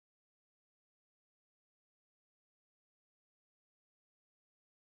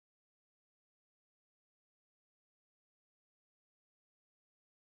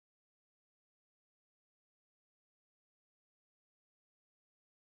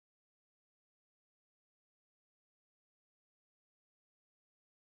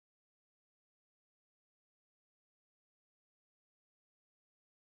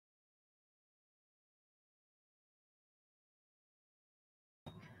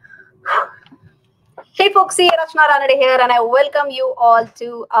Hey folksy, Rachana Ranade here, and I welcome you all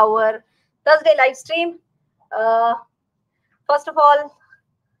to our Thursday live stream. First of all,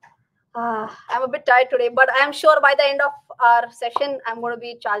 I'm a bit tired today, but I'm sure by the end of our session, I'm going to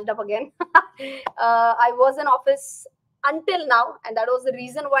be charged up again. I was in office until now, and that was the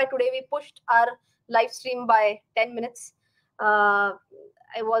reason why today we pushed our live stream by 10 minutes. I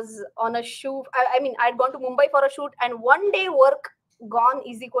was on a shoot. I mean, I'd gone to Mumbai for a shoot, and one day work gone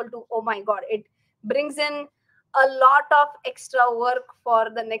is equal to, oh my God, it brings in a lot of extra work for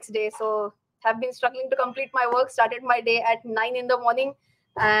the next day. So, have been struggling to complete my work. Started my day at 9 in the morning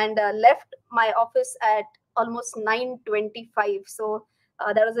and left my office at almost 9:25. So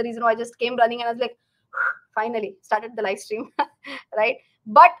that was the reason why I just came running and I was like, finally started the live stream, right?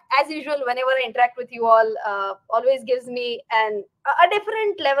 But as usual, whenever I interact with you all, always gives me a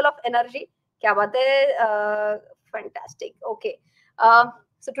different level of energy. Kya baat hai? Fantastic. Okay.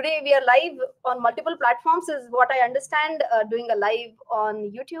 So today we are live on multiple platforms, is what I understand. Doing a live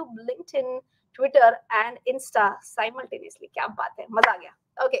on YouTube, LinkedIn, Twitter, and Insta simultaneously. Kya baat hai? Maza aa gaya.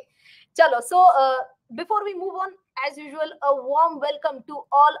 Okay, chalo. So before we move on, as usual, a warm welcome to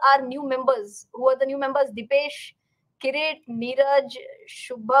all our new members. Who are the new members? Dipesh, Kirit, Neeraj,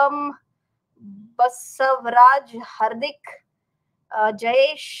 Shubham, Basavraj, Hardik,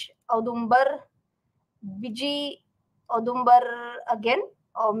 Jayesh, Audumbar, Vijay, Audumbar again,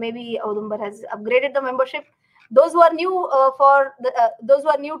 or maybe Audumbar has upgraded the membership. Those who are new those who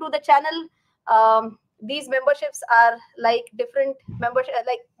are new to the channel, these memberships are like different membership.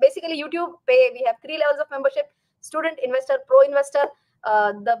 Like basically YouTube pay. We have 3 levels of membership: student, investor, pro investor.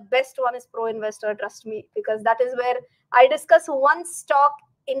 The best one is pro investor. Trust me, because that is where I discuss one stock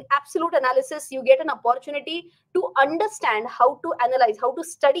in absolute analysis. You get an opportunity to understand how to analyze, how to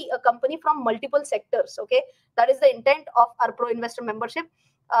study a company from multiple sectors. Okay, that is the intent of our pro investor membership.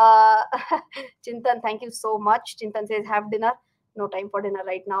 uh, Chintan, thank you so much. Chintan says have dinner. No time for dinner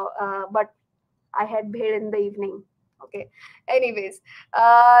right now, but I had bhed in the evening. Okay, anyways,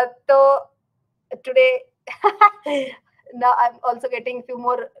 so today now I'm also getting few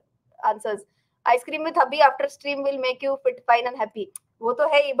more answers. Ice cream with hubby after stream will make you fit, fine and happy. वो तो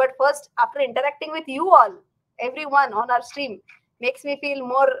है ही, but first after interacting with you all, everyone on our stream, makes me feel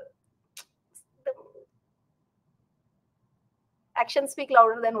more. Actions speak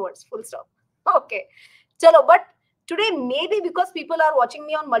louder than words. Full stop. Okay, chalo. But today, maybe because people are watching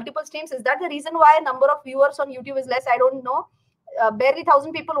me on multiple streams, is that the reason why number of viewers on YouTube is less? I don't know. Barely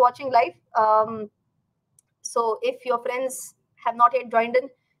 1,000 people watching live. So if your friends have not yet joined in,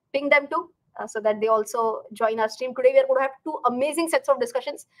 ping them too, so that they also join our stream. Today we are going to have 2 amazing sets of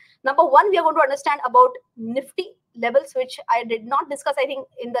discussions. Number one, we are going to understand about Nifty levels, which I did not discuss, I think,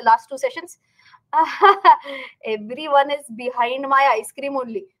 in the last 2 sessions. Everyone is behind my ice cream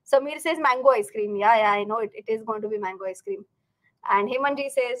only. Samir says mango ice cream. Yeah, I know it. It is going to be mango ice cream. And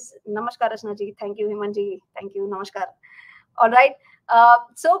Himanji says, Namaskar, Rachana ji. Thank you, Himanji. Thank you. Namaskar. All right.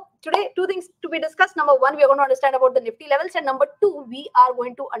 So today, 2 things to be discussed. Number one, we are going to understand about the Nifty levels. And number 2, we are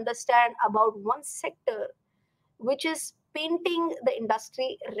going to understand about one sector, which is painting the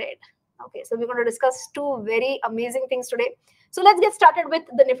industry red. Okay, so we're going to discuss 2 very amazing things today. So let's get started with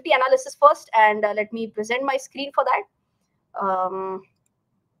the Nifty analysis first. And let me present my screen for that.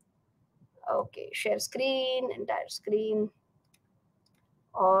 Okay, share screen, entire screen.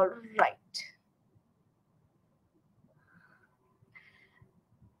 All right.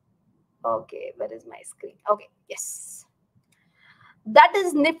 Okay, where is my screen? Okay, yes. That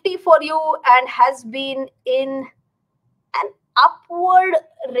is Nifty for you and has been in an upward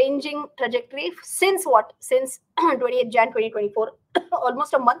ranging trajectory since what? Since 28th Jan 2024,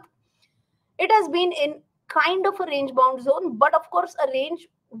 almost a month. It has been in kind of a range bound zone, but of course a range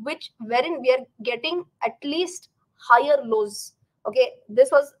wherein we are getting at least higher lows. Okay, this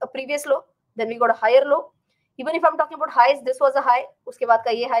was a previous low, then we got a higher low. Even if I'm talking about highs, this was a high, uske baad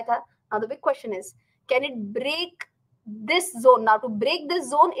ka ye high tha. Now the big question is, can it break this zone? Now to break this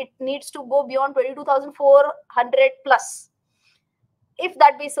zone, it needs to go beyond 22,400 plus. If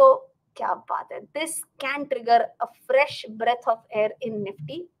that be so, kya baat hai? This can trigger a fresh breath of air in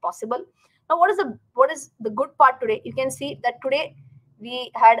Nifty, possible. Now, what is the good part today? You can see that today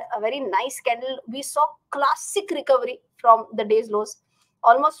we had a very nice candle. We saw classic recovery from the day's lows,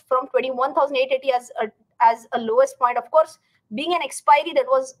 almost from 21,880 as a lowest point. Of course, being an expiry, there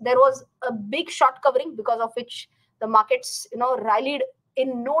was a big short covering, because of which the markets rallied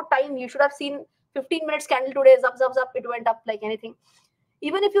in no time. You should have seen 15 minutes candle today, up, it went up like anything.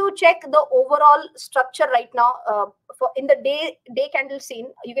 Even if you check the overall structure right now, in the day candle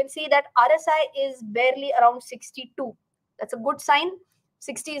scene, you can see that RSI is barely around 62. That's a good sign.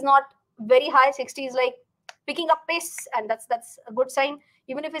 60 is not very high. 60 is like picking up pace, and that's a good sign.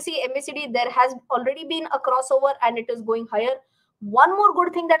 Even if you see MACD, there has already been a crossover and it is going higher. One more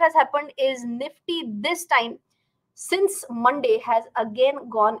good thing that has happened is Nifty this time since Monday has again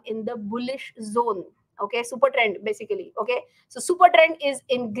gone in the bullish zone. Okay, super trend basically. Okay, so super trend is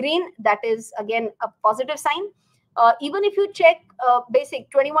in green. That is again a positive sign. Even if you check basic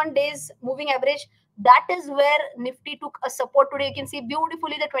 21 days moving average, that is where Nifty took a support today. You can see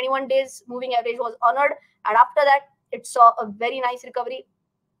beautifully the 21 days moving average was honored, and after that it saw a very nice recovery.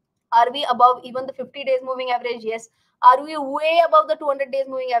 Are we above even the 50 days moving average? Yes. Are we way above the 200 days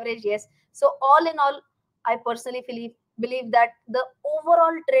moving average? Yes. So all in all, I personally believe that the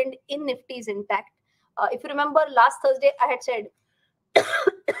overall trend in Nifty is intact. If you remember last Thursday, I had said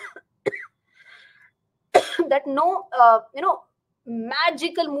that no,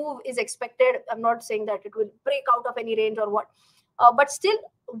 magical move is expected. I'm not saying that it will break out of any range or what, but still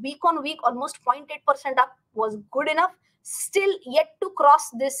week on week, almost 0.8% up was good enough. Still yet to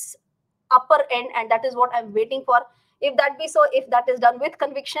cross this upper end, and that is what I'm waiting for. If that be so, if that is done with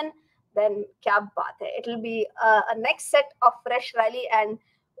conviction, then kya baat hai. It will be a next set of fresh rally, and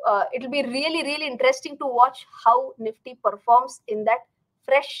it will be really, really interesting to watch how Nifty performs in that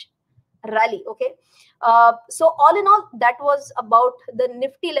fresh rally. Okay, so all in all, that was about the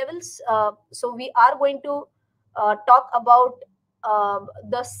Nifty levels. So we are going to talk about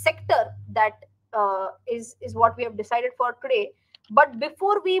the sector that is what we have decided for today. But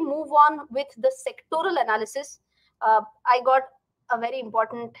before we move on with the sectoral analysis, I got a very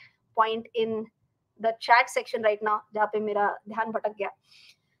important point in the chat section right now, जहाँ पे मेरा ध्यान भटक गया.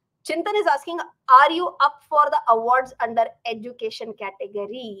 Chintan is asking, are you up for the awards under education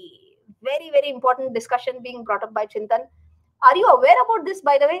category? Very, very important discussion being brought up by Chintan. Are you aware about this,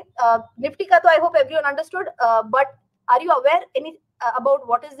 by the way? Nifty ka to I hope everyone understood, but are you aware about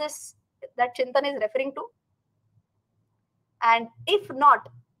what is this that Chintan is referring to? And if not,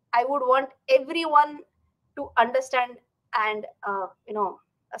 I would want everyone to understand, and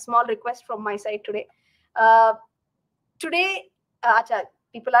a small request from my side today. Today,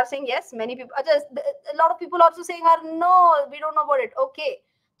 people are saying yes. Many people, a lot of people also saying no, we don't know about it. Okay,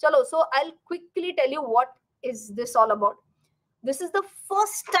 chalo. So I'll quickly tell you what is this all about. This is the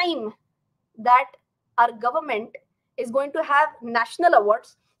first time that our government is going to have national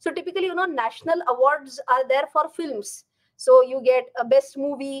awards. So typically, national awards are there for films. So you get a best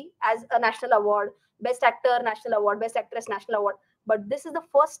movie as a national award, best actor national award, best actress national award. But this is the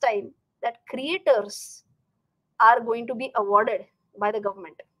first time that creators are going to be awarded by the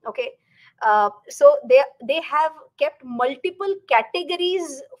government. Okay, so they have kept multiple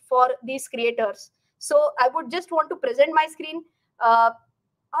categories for these creators. So I would just want to present my screen.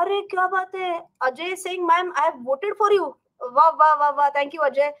 Arey kya baat hai? Ajay is saying, ma'am, I have voted for you. Wow, wow, wow, wow. Thank you,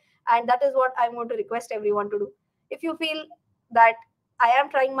 Ajay. And that is what I'm going to request everyone to do. If you feel that I am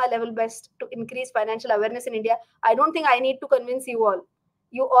trying my level best to increase financial awareness in India, I don't think I need to convince you all.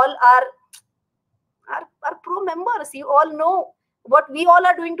 You all are pro members. You all know what we all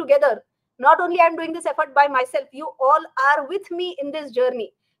are doing together. Not only I'm doing this effort by myself, you all are with me in this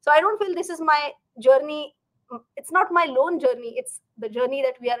journey. So I don't feel this is my journey. It's not my lone journey. It's the journey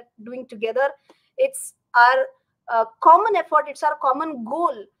that we are doing together. It's our common effort. It's our common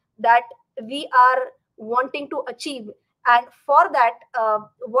goal that we are wanting to achieve. And for that,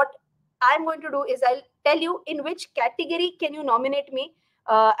 what I'm going to do is I'll tell you in which category can you nominate me.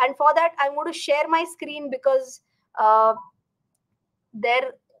 And for that, I'm going to share my screen because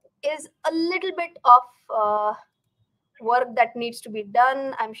there is a little bit of work that needs to be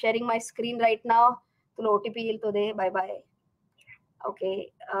done. I'm sharing my screen right now. OTP today. Bye bye.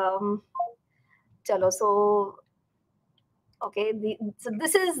 Okay. Chalo. So okay. So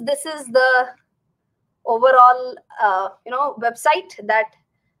this is the overall website that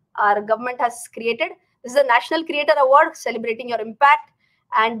our government has created. This is a National Creator Award celebrating your impact.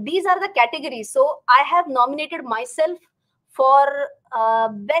 And these are the categories. So I have nominated myself for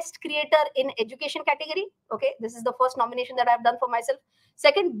Best Creator in Education category. Okay, this is the first nomination that I've done for myself.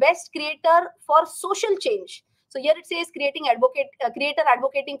 Second, Best Creator for Social Change. So here it says creator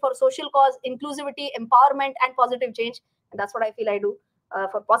advocating for social cause, inclusivity, empowerment, and positive change. And that's what I feel I do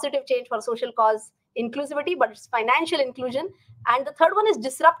for positive change, for social cause, inclusivity, but it's financial inclusion. And the third one is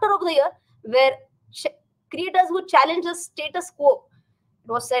Disruptor of the Year, where creators who challenge the status quo. It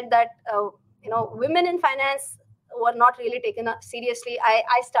was said that women in finance were not really taken seriously.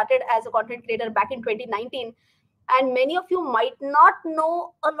 I started as a content creator back in 2019, and many of you might not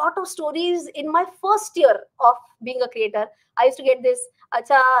know a lot of stories in my first year of being a creator. I used to get this,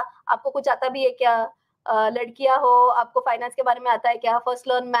 अच्छा आपको कुछ आता भी है क्या, लड़कियां हो आपको फाइनेंस के बारे में आता है क्या, first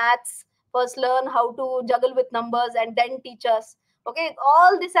learn maths, first learn how to juggle with numbers and then teach us. Okay,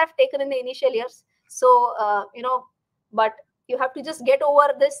 all this I've taken in the initial years. So but you have to just get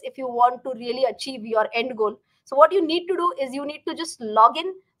over this if you want to really achieve your end goal. So what you need to do is you need to just log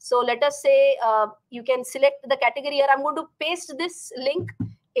in. So let us say you can select the category here. I'm going to paste this link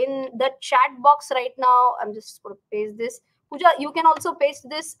in the chat box right now. I'm just going to paste this. Pooja, you can also paste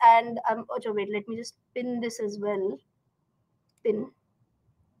this, and wait, let me just pin this as well. Pin.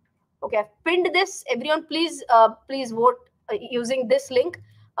 Okay, I've pinned this. Everyone, please vote using this link.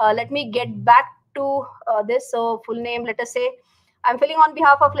 Let me get back to this. So full name, let us say, I'm filling on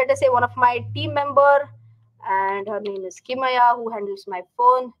behalf of, let us say, one of my team member, and her name is Kimaya, who handles my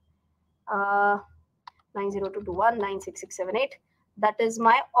phone. 90221966678. That is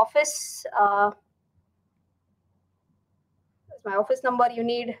my office. That's my office number. You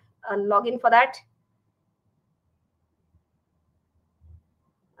need a login for that.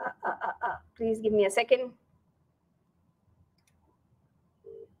 Please give me a second.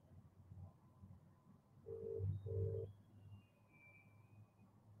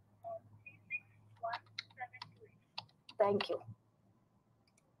 Thank you.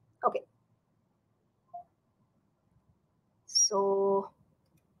 Okay. So,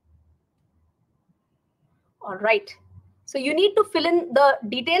 all right. So you need to fill in the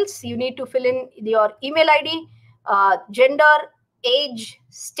details. You need to fill in your email ID, gender, age,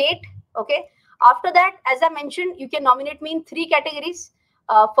 state. Okay. After that, as I mentioned, you can nominate me in 3 categories.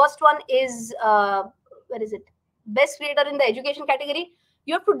 First one is, where is it? Best creator in the education category.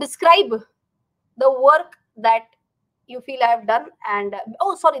 You have to describe the work that you feel I have done. And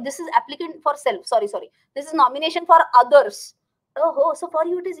oh, sorry, this is applicant for self. Sorry. This is nomination for others. Oh, so for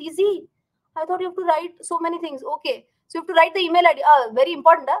you it is easy. I thought you have to write so many things. Okay, so you have to write the email ID. Very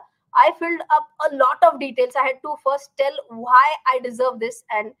important. I filled up a lot of details. I had to first tell why I deserve this,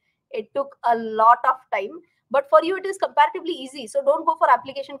 and it took a lot of time. But for you, it is comparatively easy. So don't go for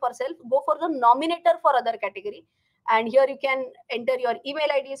application for self. Go for the nominator for other category. And here you can enter your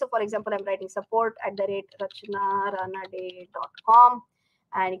email ID. So for example, I'm writing support@rachanaranade.com,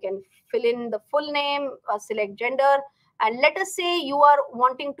 and you can fill in the full name, select gender, and let us say you are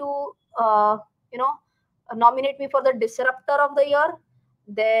wanting to nominate me for the disruptor of the year,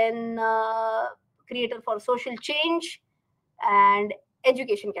 then creator for social change, and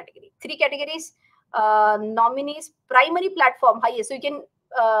education category. 3 categories. Nominees, primary platform, highest. So you can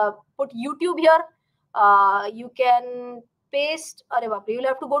put YouTube here. You can paste, you'll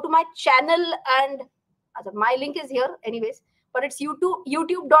have to go to my channel, and my link is here anyways, but it's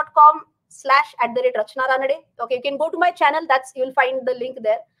youtube.com/@Rachana Ranade. Okay, you can go to my channel. That's, you'll find the link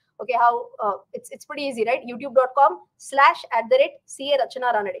there. Okay, how it's pretty easy, right? youtube.com/@CA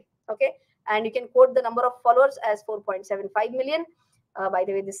Rachana Ranade. Okay, and you can quote the number of followers as 4.75 million. By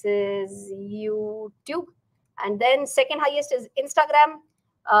the way, this is YouTube. And then second highest is Instagram.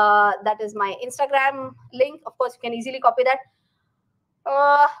 That is my Instagram link. Of course, you can easily copy that.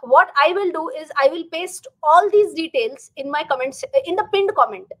 What I will do is I will paste all these details in my comments, in the pinned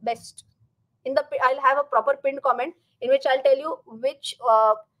comment. Best I'll have a proper pinned comment in which I'll tell you which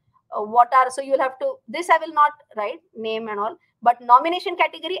what are. So you'll have to, this I will not write name and all, but nomination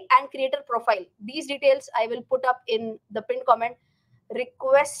category and creator profile, these details I will put up in the pinned comment,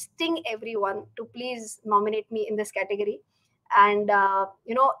 requesting everyone to please nominate me in this category. And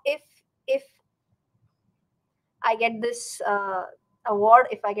if I get this award,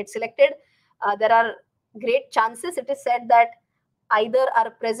 if I get selected, there are great chances. It is said that either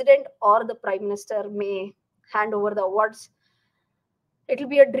our president or the prime minister may hand over the awards. It will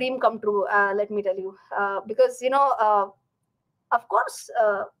be a dream come true, let me tell you, because of course,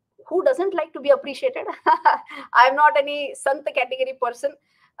 who doesn't like to be appreciated? I'm not any sant category person.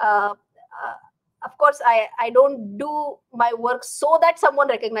 Of course, I don't do my work so that someone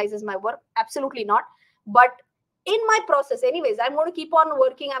recognizes my work. Absolutely not. But in my process, anyways, I'm going to keep on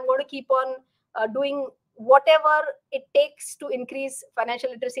working. I'm going to keep on doing whatever it takes to increase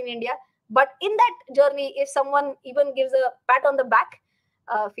financial literacy in India. But in that journey, if someone even gives a pat on the back,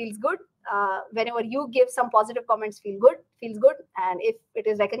 feels good. Whenever you give some positive comments, feels good. And if it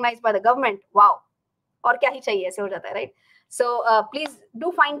is recognized by the government, wow, और क्या ही चाहिए, ऐसे हो जाता है, right? So please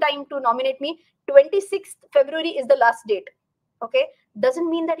do find time to nominate me. 26th February is the last date. Okay, doesn't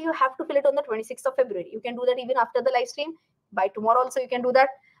mean that you have to fill it on the 26th of February. You can do that even after the live stream. By tomorrow also you can do that.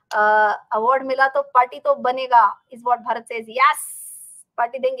 Award मिला तो party तो बनेगा, is what Bharat says. Yes,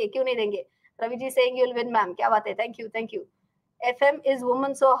 party देंगे, क्यों नहीं देंगे? Ravi ji saying you'll win, ma'am. क्या बात है? Thank you. FM is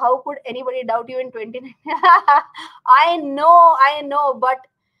woman, so how could anybody doubt you in 29? I know, but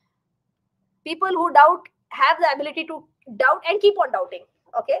people who doubt have the ability to doubt and keep on doubting.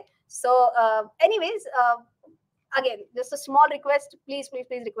 Okay, So anyways, again, just a small request, please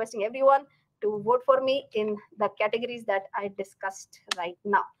requesting everyone to vote for me in the categories that I discussed right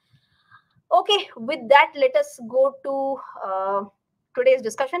now. Okay, with that, let us go to today's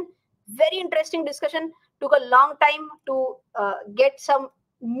discussion. Very interesting discussion. Took a long time to get some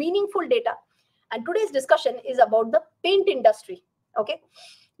meaningful data. And today's discussion is about the paint industry. Okay.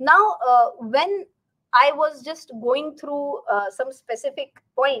 Now, when I was just going through some specific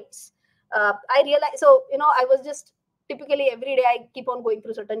points, I realized, so, I was just typically every day I keep on going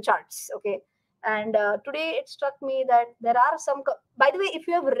through certain charts. Okay. And today it struck me that there are some, by the way, if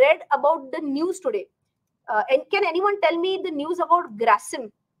you have read about the news today, and can anyone tell me the news about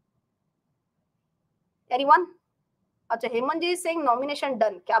Grasim? Anyone? Acha, Hemanji is saying nomination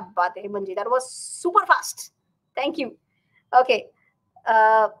done. Kya baat hai, Hemanji? That was super fast. Thank you. Okay.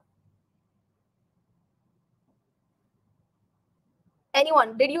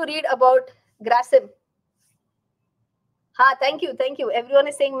 Anyone? Did you read about Grasim? Thank you. Everyone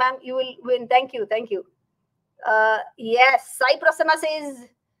is saying, ma'am, you will win. Thank you. Yes, Sai Prasanna says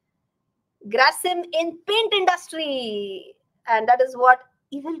Grasim in paint industry, and that is what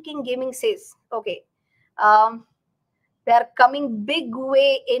Evil King Gaming says. Okay, they are coming big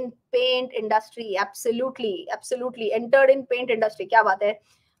way in paint industry. Absolutely entered in paint industry. Kya baat hai?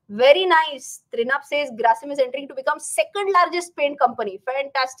 Very nice. Trinap says Grasim is entering to become second largest paint company.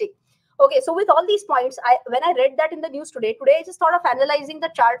 Fantastic. Okay, so with all these points, when I read that in the news today, I just thought of analyzing the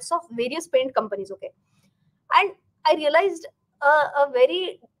charts of various paint companies. Okay, and I realized a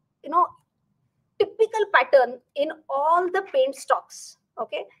very, typical pattern in all the paint stocks.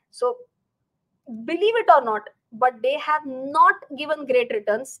 Okay, so believe it or not, but they have not given great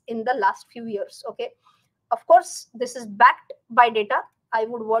returns in the last few years. Okay, of course, this is backed by data. I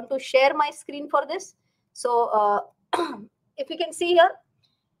would want to share my screen for this. So if you can see here,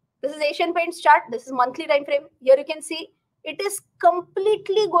 this is Asian Paints chart. This is monthly time frame. Here you can see it is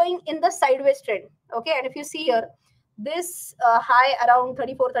completely going in the sideways trend. Okay, and if you see here, this high around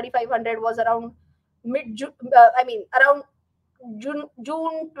 3,500 was around mid-June. Around June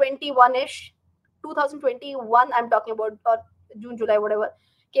 21-ish, 2021. I'm talking about, or June, July, whatever.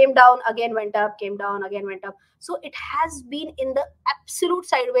 Came down again, went up. Came down again, went up. So it has been in the absolute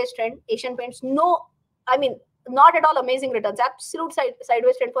sideways trend. Asian Paints, not at all amazing returns. Absolute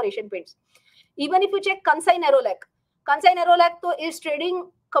sideways trend for Asian Paints. Even if you check Kansai Nerolac is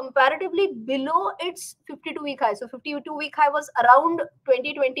trading comparatively below its 52-week high. So 52-week high was around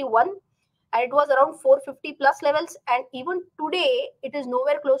 2021, and it was around 450 plus levels. And even today, it is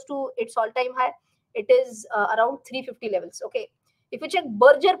nowhere close to its all-time high. It is around 350 levels. Okay. If you check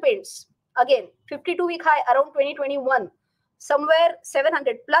Berger Paints, again, 52-week high around 2021, somewhere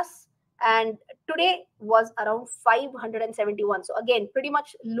 700 plus, and today was around 571. So again, pretty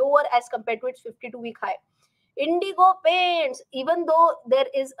much lower as compared to its 52-week high. Indigo Paints, even though there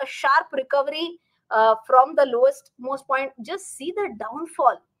is a sharp recovery from the lowest most point, just see the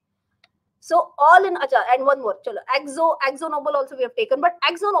downfall. So all in acha, and one more, chalo, Akzo Nobel also we have taken, but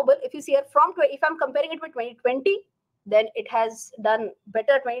Akzo Nobel, if you see here from if I'm comparing it with 2020, then it has done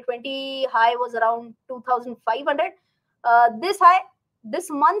better. 2020 high was around 2,500. This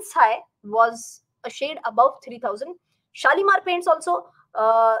month's high was a shade above 3,000. Shalimar Paints also,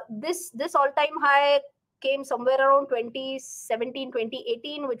 this all-time high came somewhere around 2017,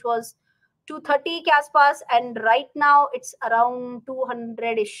 2018, which was 230 के आसपास, and right now it's around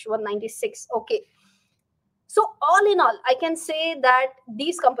 200-ish, 196. Okay. So all in all, I can say that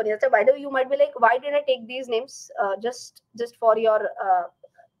these companies, by the way, you might be like, why did I take these names? Just for your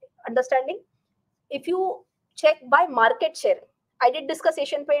understanding. If you check by market share, I did discuss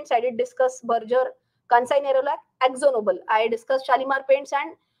Asian Paints, I did discuss Berger, Kansai Nerolac, Akzo Nobel. I discussed Shalimar Paints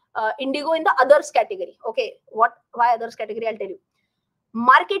and Indigo in the others category. Okay, why others category? I'll tell you.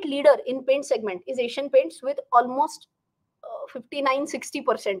 Market leader in paint segment is Asian Paints with almost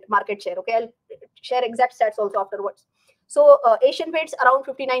 59-60% market share. Okay, I'll share exact stats also afterwards. So Asian Paints around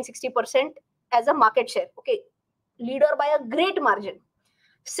 59-60% as a market share. Okay, leader by a great margin.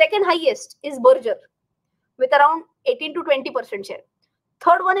 Second highest is Berger with around 18-20% share.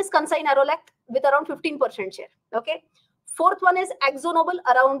 Third one is Kansai Nerolac with around 15% share. Okay, fourth one is Akzo Nobel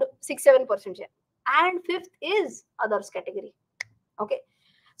around 6-7% share, and fifth is others category. Okay,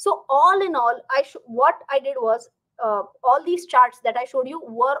 so all in all, what I did was all these charts that I showed you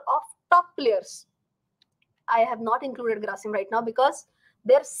were of top players. I have not included Grasim right now because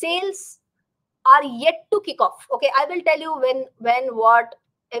their sales are yet to kick off. Okay, I will tell you when, what,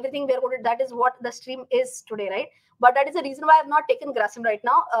 everything we are going to. That is what the stream is today, right? But that is the reason why I have not taken Grasim right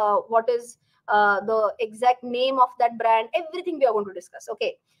now. What is the exact name of that brand, everything we are going to discuss.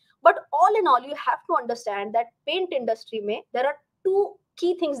 Okay, but all in all, you have to understand that paint industry mein there are two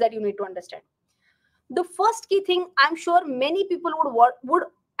key things that you need to understand. The first key thing, I'm sure many people would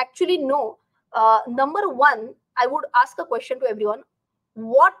actually know. Number one, I would ask a question to everyone: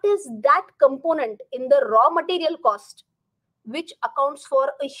 what is that component in the raw material cost which accounts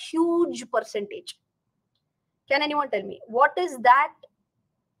for a huge percentage? Can anyone tell me what is that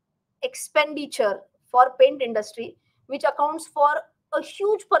expenditure for paint industry which accounts for a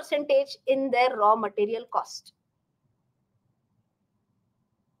huge percentage in their raw material cost?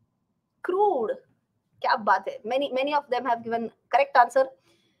 Crude. क्या बात है. Many of them have given correct answer.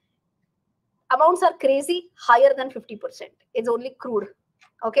 Amounts are crazy, higher than 50%. It's only crude.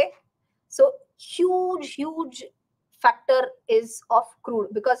 Okay, so huge factor is of crude,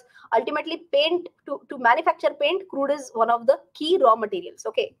 because ultimately paint, to manufacture paint, crude is one of the key raw materials.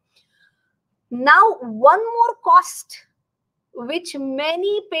 Okay, now one more cost which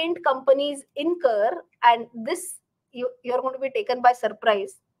many paint companies incur, and this you're going to be taken by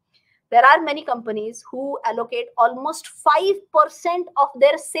surprise. There are many companies who allocate almost 5% of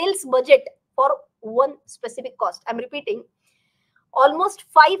their sales budget for one specific cost. I'm repeating, almost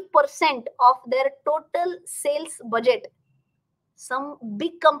 5% of their total sales budget. Some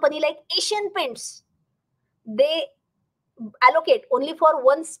big company like Asian Paints, they allocate only for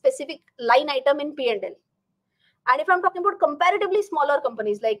one specific line item in P&L. And if I'm talking about comparatively smaller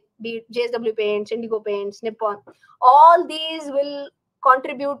companies like JSW Paints, Indigo Paints, Nippon, all these will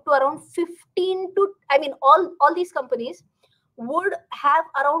contribute to around 15 to, I mean, all these companies would have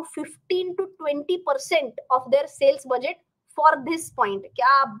around 15 to 20% of their sales budget for this point.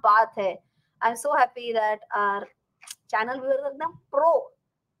 Kya baat hai. I'm so happy that our channel viewers are now pro.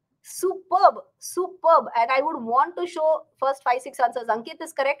 Superb. And I would want to show first 5-6 answers. Ankit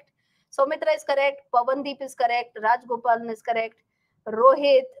is correct. Soumitra is correct. Pavandeep is correct. Raj Gopalan is correct.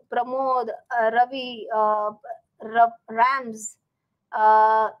 Rohit, Pramod, Ravi, Rams,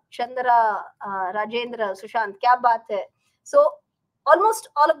 Chandra, Rajendra, Sushant. Kya baat hai. So almost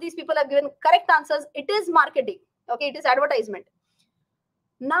all of these people have given correct answers. It is marketing. Okay, it is advertisement.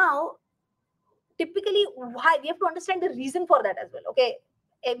 Now, typically, why we have to understand the reason for that as well. Okay,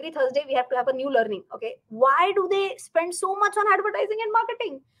 every Thursday we have to have a new learning. Okay, why do they spend so much on advertising and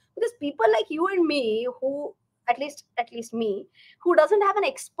marketing? Because people like you and me, who at least me, who doesn't have an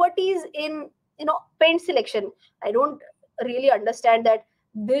expertise in paint selection, I don't really understand that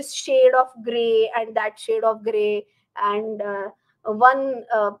this shade of gray and that shade of gray, and one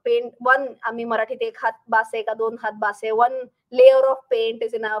paint, one आम्ही मराठीत एक हात बासे का दोन हात बासे, one layer of paint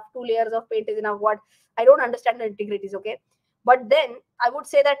is enough, 2 layers of paint is enough. What? I don't understand the integrities. Okay, but then I would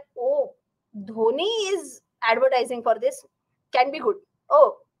say that, oh, Dhoni is advertising for this, can be good.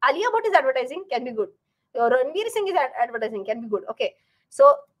 Oh, Alia Bhatt is advertising, can be good. Ranveer Singh is advertising, can be good. Okay,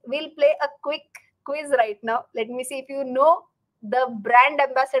 so we'll play a quick quiz right now. Let me see if you know the brand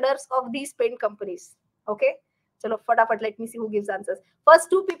ambassadors of these paint companies. Okay, chalo fatafat, let me see who gives answers. First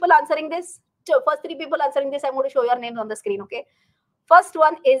 2 people answering this, first 3 people answering this, I'm going to show your names on the screen. Okay, first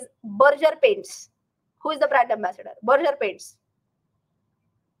one is Berger Paints. Who is the brand ambassador? Berger Paints.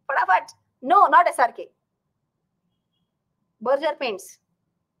 Fatafat. No, not SRK. Berger Paints.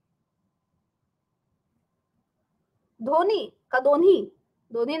 Dhoni का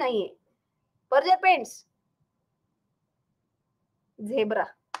धोनी नहीं है. Berger Paints. Zebra.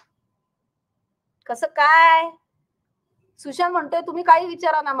 कसं काय? सुशांत म्हणतोय तुम्ही काही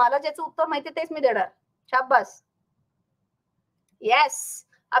विचारा ना, मला ज्याचं उत्तर माहिती तेच मी देणार. शाबास. Yes,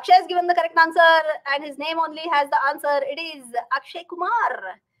 Akshay has given the correct answer, and his name only has the answer. It is Akshay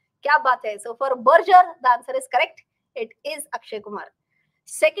Kumar. Kya baat hai? So for Berger, the answer is correct. It is Akshay Kumar.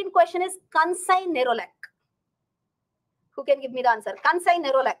 Second question is Kansai Nerolac. Who can give me the answer? Kansai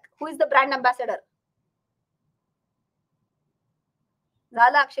Nerolac. Who is the brand ambassador?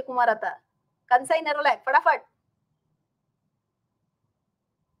 झाला अक्षय कुमार आता. Kansai Nerolac. फटाफट.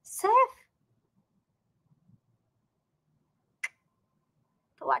 Safe.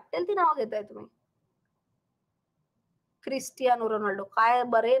 वाटेल ती नाव घेताय तुम्ही. Cristiano Ronaldo. काय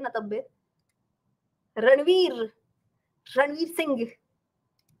बरे ना तब्येत. Ranveer Singh.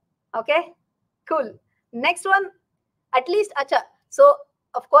 Okay, cool. Next one, at least, acha. So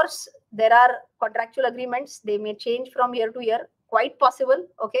of course there are contractual agreements. They may change from year to year. Quite possible.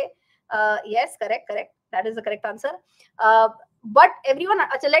 Okay. Yes, correct. That is the correct answer. But everyone,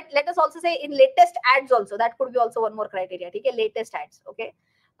 acha, let us also say in latest ads also. That could be also one more criteria. Okay, latest ads. Okay.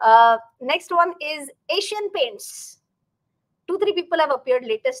 Next one is Asian Paints. 2-3 people have appeared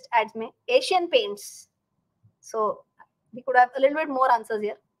latest ads mein. Asian Paints. So we could have a little bit more answers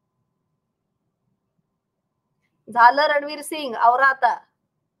here. झालं रणवीर सिंग आवरा आता.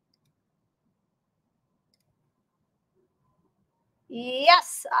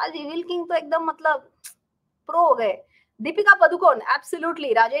 Yes, आज evil king तो एकदम मतलब pro हो गए. Deepika Padukone,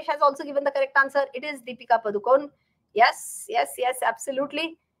 absolutely. Rajesh has also given the correct answer. It is Deepika Padukone. Yes, yes, yes, absolutely.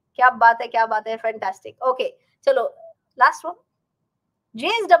 क्या बात है, क्या बात है, fantastic. Okay, चलो, last one.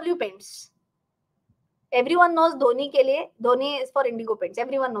 JSW Paints. Everyone knows Dhoni के लिए, Dhoni is for Indigo Paints.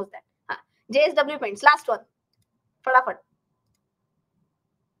 Everyone knows that. हाँ, JSW Paints. Last one. फटाफट.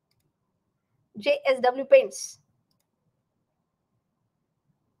 JSW Paints.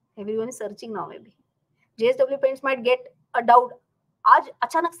 Everyone is searching now maybe. JSW Paints might get a doubt. आज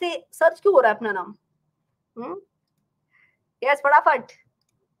अचानक से search क्यों हो रहा है अपना नाम? Yes, फटाफट.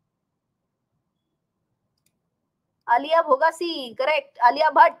 Alia Bhogasi, correct.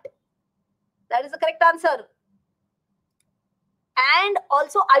 Alia Bhatt. That is the correct answer. And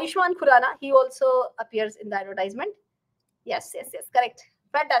also Ayushman Khurrana, he also appears in the advertisement. Yes, yes, yes, correct.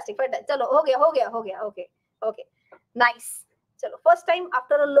 Fantastic, fantastic. Chalo, ho gaya. Okay. Nice. Chalo, first time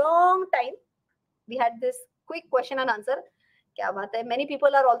after a long time, we had this quick question and answer. Kya baat hai? Many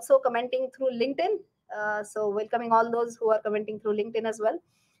people are also commenting through LinkedIn. So welcoming all those who are commenting through LinkedIn as well.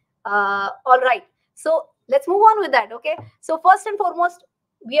 All right. So let's move on with that. Okay. So first and foremost,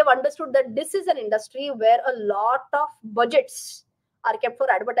 we have understood that this is an industry where a lot of budgets are kept for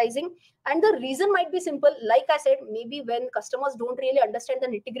advertising. And the reason might be simple. Like I said, maybe when customers don't really understand the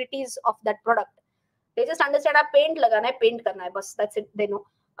nitty-gritties of that product, they just understand paint lagana hai, paint karna hai, bas, that's it, they know.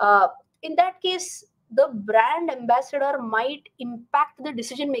 In that case, the brand ambassador might impact the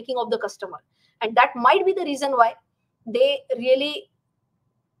decision making of the customer. And that might be the reason why they really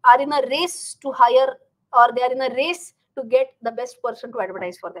are in a race to hire, or they are in a race to get the best person to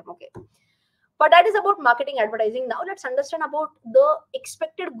advertise for them. Okay. But that is about marketing advertising. Now let's understand about the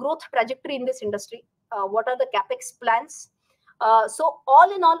expected growth trajectory in this industry. What are the capex plans? So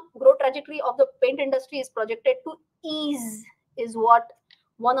all in all, growth trajectory of the paint industry is projected to ease, is what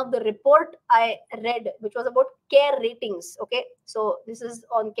one of the report I read, which was about care ratings. Okay, so this is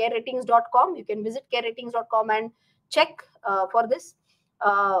on careratings.com. You can visit careratings.com and check for this.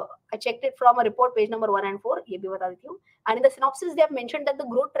 I checked it from a report, page number 1 and 4. ये भी बता देती हूँ. And in the synopsis, they have mentioned that the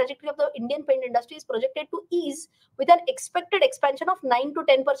growth trajectory of the Indian paint industry is projected to ease with an expected expansion of 9 to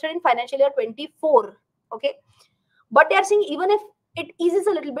 10% in financial year 24. Okay, but they are saying even if it eases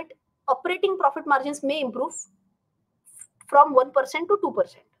a little bit, operating profit margins may improve from 1% to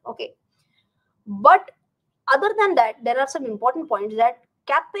 2%. Okay, but other than that, there are some important points that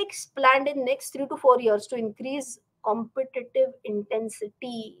capex planned in next 3 to 4 years to increase competitive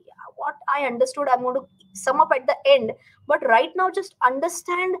intensity. What I understood, I'm going to sum up at the end, but right now just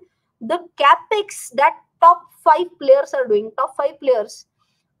understand the capex that top 5 players are doing. Top 5 players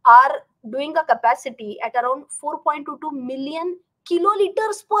are doing a capacity at around 4.22 million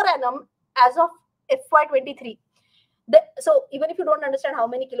kiloliters per annum as of FY23. So even if you don't understand how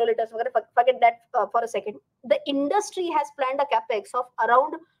many kiloliters, forget that for a second. The industry has planned a capex of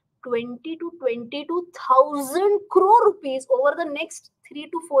around 20 to 22,000 crore rupees over the next 3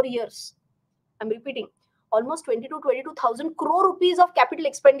 to 4 years. I'm repeating, almost 20 to 22,000 crore rupees of capital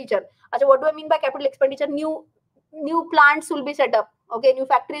expenditure. Achha, what do I mean by capital expenditure? New plants will be set up. Okay, new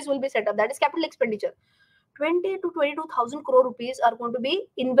factories will be set up. That is capital expenditure. 20 to 22,000 crore rupees are going to be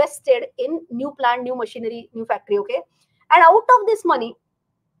invested in new plant, new machinery, new factory. Okay, and out of this money,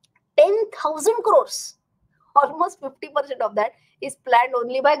 10,000 crores, almost 50% of that is planned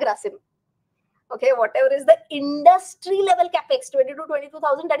only by Grasim. Okay, whatever is the industry level capex, 20 to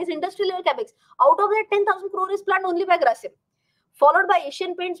 22,000, that is industry level capex. Out of that, 10,000 crore is planned only by Grasim, followed by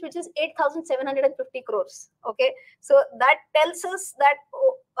Asian Paints, which is 8,750 crores. Okay, so that tells us that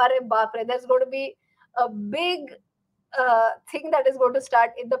there's going to be a big thing that is going to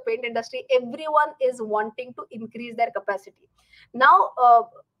start in the paint industry. Everyone is wanting to increase their capacity. Now,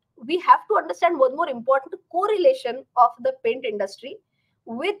 we have to understand one more important correlation of the paint industry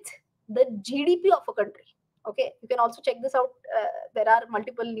with the GDP of a country. Okay, you can also check this out. There are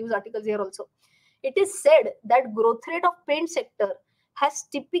multiple news articles here also. It is said that growth rate of paint sector has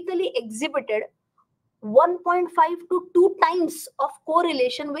typically exhibited 1.5 to 2 times of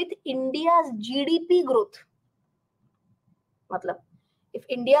correlation with India's GDP growth. Matlab, if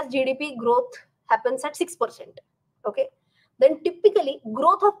India's GDP growth happens at 6%, okay, then typically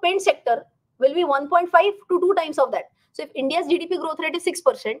growth of paint sector will be 1.5 to 2 times of that. So if India's GDP growth rate is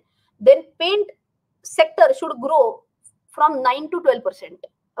 6%, then paint sector should grow from 9 to 12%.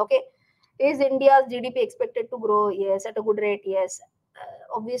 Okay, is India's GDP expected to grow? Yes, at a good rate. Yes.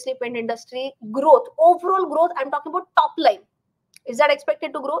 Obviously, paint industry growth, overall growth, I'm talking about top line. Is that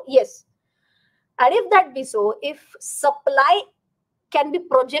expected to grow? Yes. And if that be so, if supply can be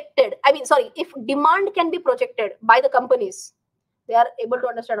projected, if demand can be projected by the companies, they are able to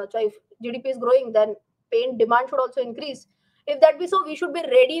understand also if GDP is growing, then paint demand should also increase. If that be so, we should be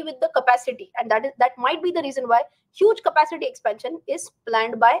ready with the capacity, and that might be the reason why huge capacity expansion is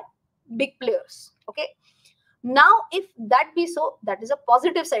planned by big players. Okay. Now, if that be so, that is a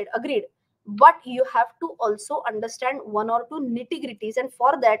positive side, agreed. But you have to also understand one or two nitty-gritties, and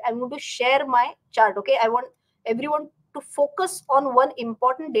for that, I'm going to share my chart. Okay, I want everyone to focus on one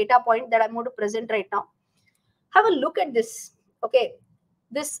important data point that I'm going to present right now. Have a look at this. Okay,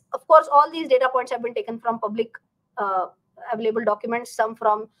 this, of course, all these data points have been taken from public uh, available documents, some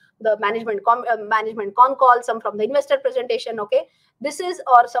from the management con call, some from the investor presentation. Okay, this is,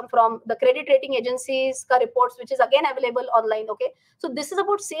 or some from the credit rating agencies reports, which is again available online. Okay, so this is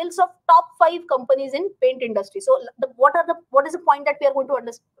about sales of top 5 companies in paint industry. So what is the point that we are going to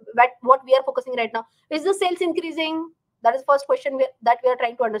understand, what we are focusing right now? Is the sales increasing? That is the first question that we are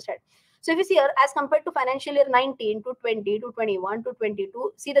trying to understand. So if you see here, as compared to financial year 19 to 20 to 21 to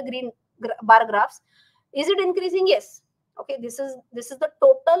 22, see the green bar graphs. Is it increasing? Yes. Okay, this is the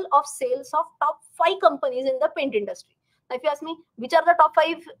total of sales of top 5 companies in the paint industry. Now, if you ask me, which are the top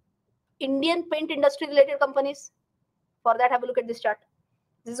 5 Indian paint industry related companies? For that, have a look at this chart.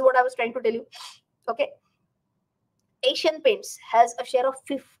 This is what I was trying to tell you. Okay, Asian Paints has a share of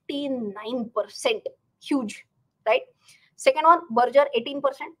 59%, huge, right? Second one, Berger 18%.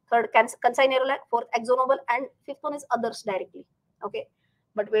 Third, Kansai Nerolac. Fourth, AkzoNobel, and fifth one is others directly. Okay,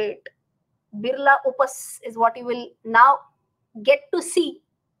 but wait, Birla Opus is what you will now get to see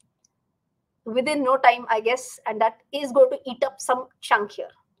within no time, I guess, and that is going to eat up some chunk here.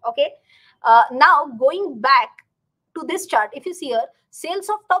 Okay, now going back to this chart, if you see here, sales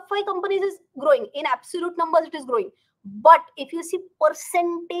of top 5 companies is growing in absolute numbers. It is growing, but if you see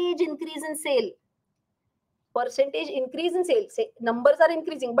percentage increase in sale, say numbers are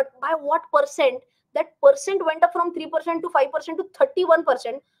increasing, but by what percent? That percent went up from 3% to 5% to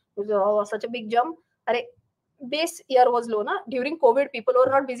 31%. Oh, such a big jump. Base year was low, na? During COVID, people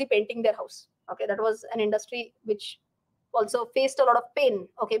were not busy painting their house. Okay, that was an industry which also faced a lot of pain.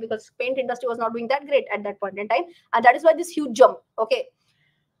 Okay, because paint industry was not doing that great at that point in time, and that is why this huge jump. Okay,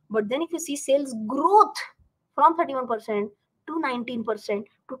 but then if you see sales growth from 31% to 19%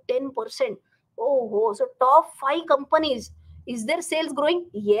 to 10%. Oh, so top 5 companies, is their sales growing?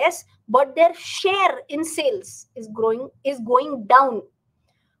 Yes, but their share in sales is going down.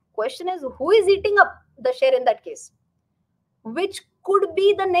 Question is, who is eating up the share in that case? Which could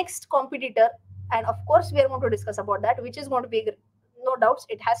be the next competitor? And of course, we are going to discuss about that, which is going to be, no doubts,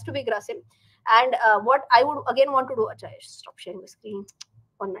 it has to be Grasim. And what I would again want to do, stop sharing the screen.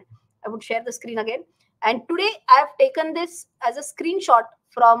 1 minute. I would share the screen again. And today I have taken this as a screenshot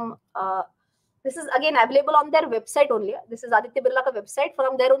from, this is again available on their website only. This is Aditya Birla ka website.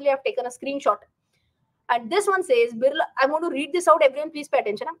 From there only I have taken a screenshot. And this one says, Birla, I'm going to read this out. Everyone, please pay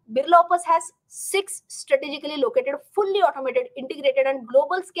attention. Birla Opus has 6 strategically located, fully automated, integrated, and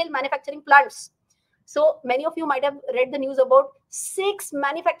global scale manufacturing plants. So many of you might have read the news about 6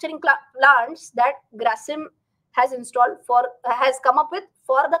 manufacturing plants that Grasim has come up with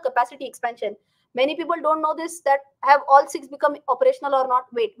for the capacity expansion. Many people don't know this, that have all 6 become operational or not.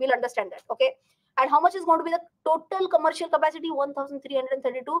 Wait, we'll understand that. Okay. And how much is going to be the total commercial capacity?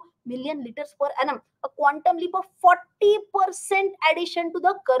 1,332 million liters per annum. A quantum leap of 40% addition to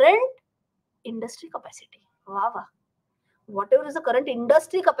the current industry capacity. Wow. Whatever is the current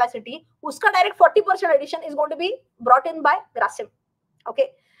industry capacity, uska direct 40% addition is going to be brought in by Grasim.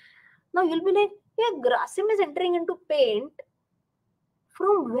 Okay. Now you'll be like, yeah, Grasim is entering into paint.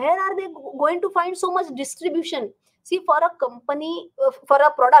 From where are they going to find so much distribution? See, for a company, for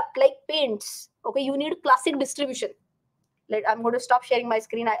a product like paints, okay, you need classic distribution. I'm going to stop sharing my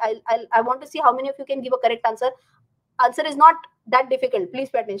screen. I want to see how many of you can give a correct answer. Answer is not that difficult.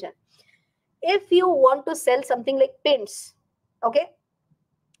 Please pay attention. If you want to sell something like paints, okay,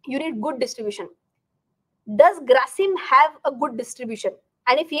 you need good distribution. Does Grasim have a good distribution?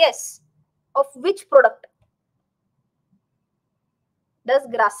 And if yes, of which product? Does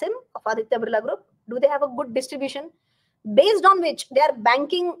Grasim of Aditya Birla Group, do they have a good distribution based on which they are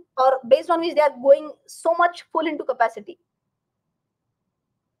banking, or based on which they are going so much full into capacity?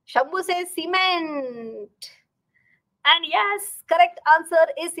 Shabbu says cement. And yes, correct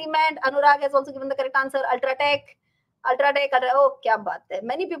answer is cement. Anurag has also given the correct answer. Ultratech. Oh, kya baat hai.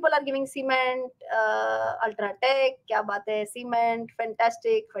 Many people are giving cement. Ultratech. Kya baat hai. Cement.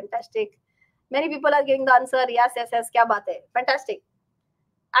 Fantastic. Many people are giving the answer. Yes. Kya baat hai. Fantastic.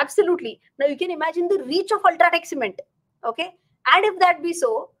 Absolutely. Now you can imagine the reach of Ultratech cement. Okay. And if that be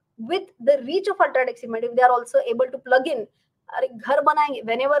so, with the reach of UltraTech Cement, if they are also able to plug in, ghar banayenge,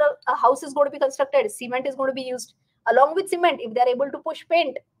 whenever a house is going to be constructed, cement is going to be used. Along with cement, if they are able to push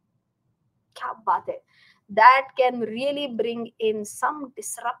paint, kya baat hai? That can really bring in some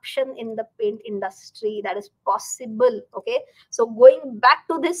disruption in the paint industry. That is possible. Okay. So going back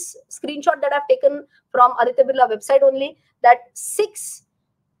to this screenshot that I've taken from Aditya Birla website only, that six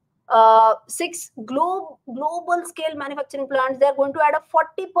global scale manufacturing plants, they are going to add a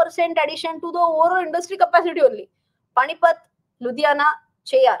 40% addition to the overall industry capacity only. Panipat, Ludhiana,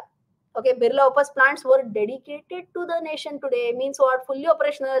 Cheyyar. Okay, Birla Opus plants were dedicated to the nation today. Means what? Fully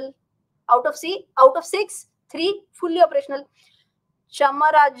operational. Out of six, 3 fully operational.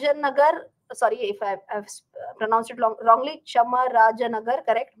 Chamarajanagar, sorry if I've pronounced it wrongly. Chamarajanagar,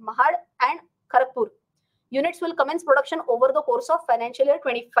 correct. Mahad and Kharagpur units will commence production over the course of financial year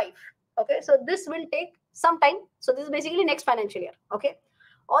 25. Okay, so this will take some time. So this is basically next financial year. Okay,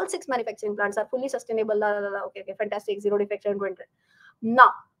 all 6 manufacturing plants are fully sustainable. Okay, fantastic, zero defects and 20.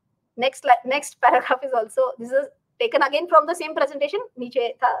 Now, next paragraph is also, this is taken again from the same presentation.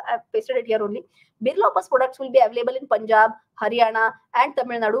 Niche tha, I've pasted it here only. Birla Opus products will be available in Punjab, Haryana, and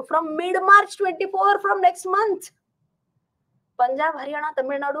Tamil Nadu from mid-March 24, from next month. Punjab, Haryana,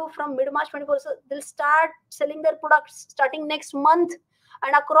 Tamil Nadu from mid-March 24. So they'll start selling their products starting next month,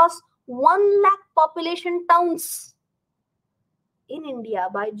 and across 1 lakh population towns in India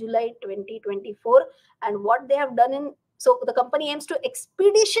by July 2024. And what they have done in, so the company aims to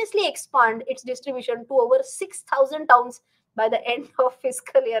expeditiously expand its distribution to over 6,000 towns by the end of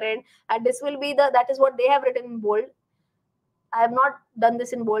fiscal year end. And this will be that is what they have written in bold. I have not done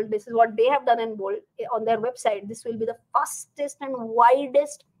this in bold. This is what they have done in bold on their website. This will be the fastest and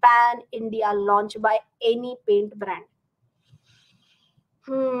widest pan-India launch by any paint brand.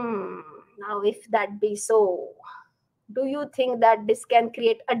 Now, if that be so, do you think that this can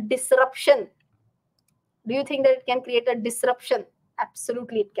create a disruption? Do you think that it can create a disruption?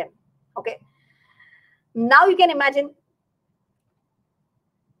 Absolutely, it can. Okay. Now you can imagine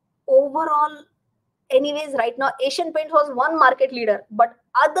overall. Anyways, right now, Asian Paints was one market leader, but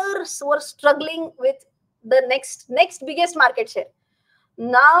others were struggling with the next biggest market share.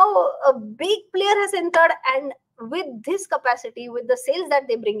 Now, a big player has entered, and with this capacity, with the sales that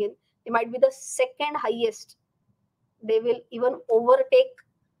they bring in, they might be the second highest. They will even overtake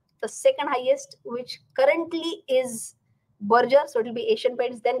the second highest, which currently is Berger. So it will be Asian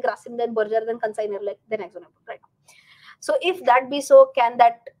Paints, then Grasim, then Berger, then Consignor, then Axon, right? So if that be so, can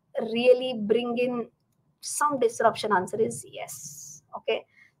that really bring in some disruption? Answer is yes. Okay,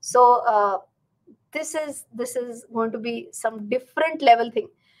 so this is going to be some different level thing.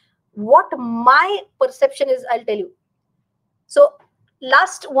 What my perception is, I'll tell you. So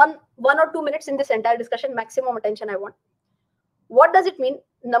last one or 2 minutes in this entire discussion, maximum attention I want. What does it mean?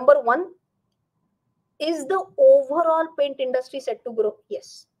 Number one, is the overall paint industry set to grow?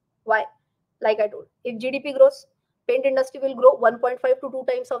 Yes. Why? Like I told, if GDP grows, paint industry will grow 1.5 to 2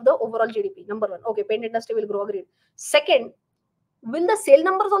 times of the overall GDP. Number one. Okay, paint industry will grow, agreed. Second, will the sale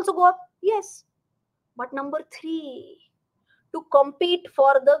numbers also go up? Yes. But number three, to compete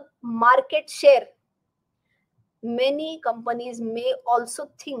for the market share, many companies may also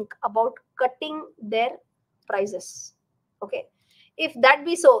think about cutting their prices. Okay. If that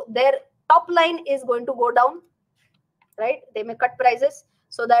be so, their top line is going to go down, right? They may cut prices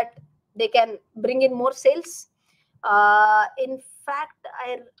so that they can bring in more sales. In fact,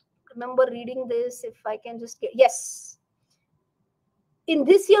 I remember reading this. If I can just get, yes, in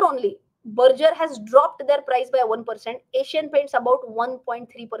this year only, Berger has dropped their price by 1%. Asian Paints about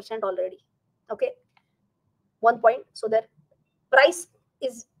 1.3% already. Okay, 1 point. So their price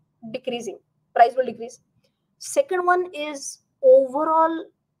is decreasing. Price will decrease. Second one is overall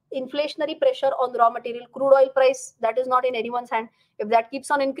inflationary pressure on raw material, crude oil price. That is not in anyone's hand. If that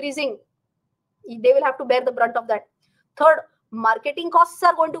keeps on increasing, they will have to bear the brunt of that. Third, marketing costs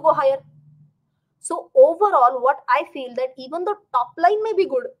are going to go higher. So overall, what I feel that even the top line may be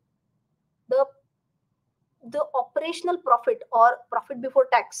good, the operational profit or profit before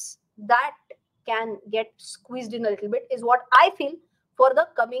tax, that can get squeezed in a little bit, is what I feel for the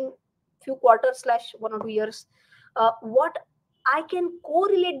coming few quarters / 1 or 2 years. What I can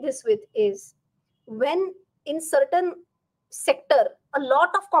correlate this with is when in certain sector a lot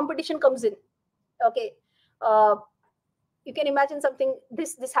of competition comes in. Okay, you can imagine something.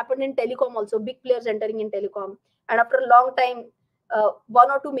 This happened in telecom also. Big players entering in telecom, and after a long time,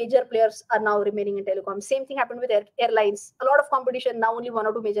 1 or 2 major players are now remaining in telecom. Same thing happened with airlines. A lot of competition, now only 1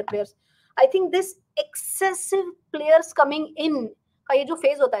 or 2 major players. I think this excessive players coming in,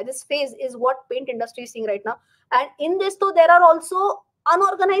 this phase is what paint industry is seeing right now. And in this, though, there are also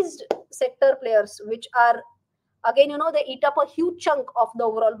unorganized sector players, which are, again, they eat up a huge chunk of the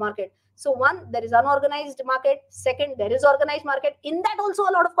overall market. So one, there is unorganized market. Second, there is organized market. In that also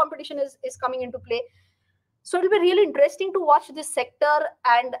a lot of competition is coming into play. So it'll be really interesting to watch this sector.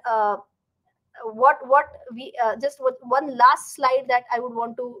 And what we just one last slide that I would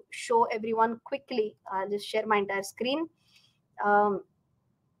want to show everyone quickly. I'll just share my entire screen.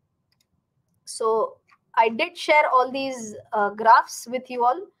 So I did share all these graphs with you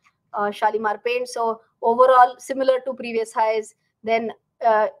all. Shalimar Paint, so overall similar to previous highs. Then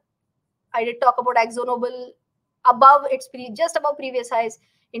I did talk about AkzoNobel above its just above previous highs.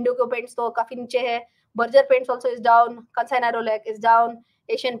 Indigo Paints तो काफी नीचे है. Berger Paints also is down. Kansai Nerolac is down.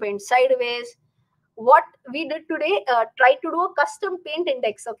 Asian Paints sideways. What we did today, tried to do a custom paint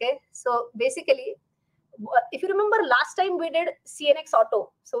index. Okay, so basically, if you remember last time we did CNX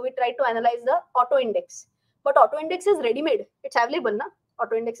Auto, so we tried to analyze the auto index. But auto index is ready-made. It's available, na?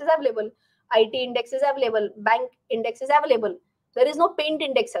 Auto index is available. IT index is available. Bank index is available. There is no paint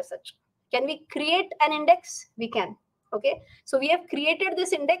index as such. Can we create an index? We can. Okay, so we have created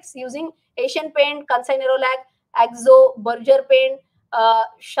this index using Asian Paint, Kansai Nerolac, Akzo, Berger Paint,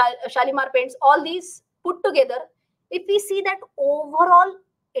 Shalimar Paints, all these put together. If we see that overall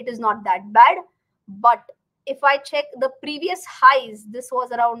it is not that bad, but if I check the previous highs, this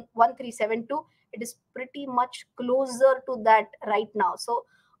was around 1372. It is pretty much closer to that right now. So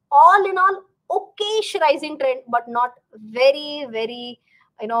all in all, okayish rising trend, but not very, very,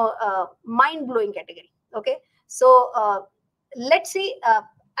 mind-blowing category. Okay, so let's see.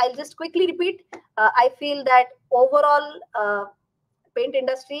 I'll just quickly repeat. I feel that overall paint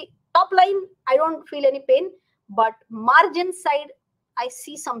industry top line, I don't feel any pain, but margin side, I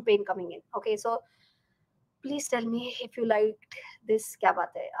see some pain coming in. Okay, so please tell me if you liked this. Kya baat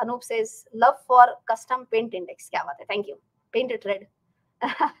hai? Anup says love for custom paint index. Kya baat hai? Thank you. Paint it red.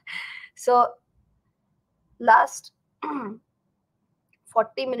 So last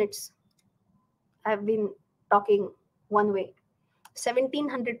 40 minutes I've been talking one way.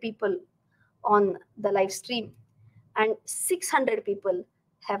 1700 people on the live stream and 600 people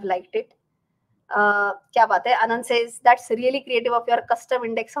have liked it. Kya baat hai? Anand says that's really creative of your custom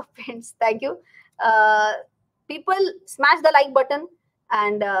index of paints. Thank you. People smash the like button,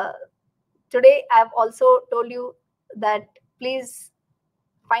 and today I've also told you that please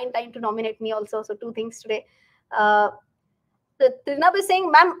find time to nominate me also. So 2 things today. Trinab is saying,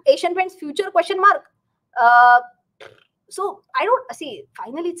 ma'am, Asian Paints future question mark. So I don't see.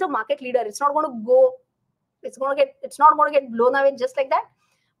 Finally, it's a market leader. It's not going to go. It's not going to get blown away just like that.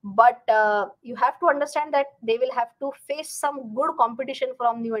 But you have to understand that they will have to face some good competition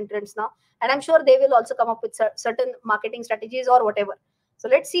from new entrants now, and I'm sure they will also come up with certain marketing strategies or whatever. So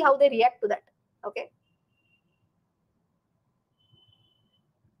let's see how they react to that. Okay.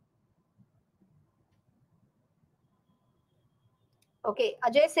 Okay,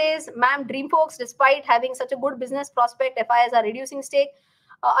 Ajay says, ma'am, Dreamfolks, despite having such a good business prospect, FIs are reducing stake.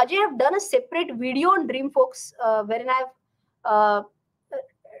 Ajay, I've done a separate video on Dreamfolks wherein I've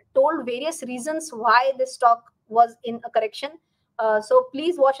told various reasons why this stock was in a correction. So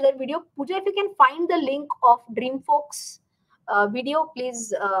please watch that video. Pooja, if you can find the link of Dreamfolks video,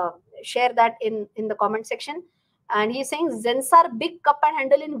 please share that in the comment section. And he's saying Zensar big cup and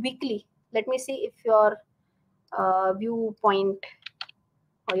handle in weekly. Let me see if your viewpoint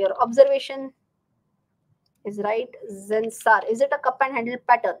or your observation is right. Zensar, is it a cup and handle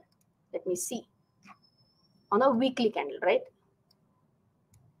pattern? Let me see. On a weekly candle, right?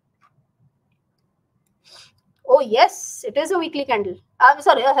 Oh yes, it is a weekly candle. I'm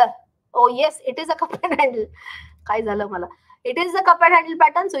sorry. Oh yes, it is a cup and handle. It is a cup and handle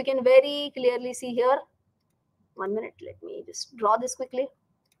pattern, so you can very clearly see here. 1 minute, let me just draw this quickly.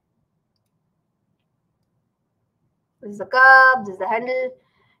 This is the cup, this is the handle.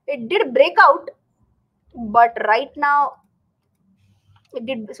 It did break out, but right now it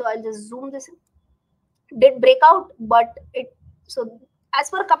did. So I'll just zoom this in. Did break out, but it, so as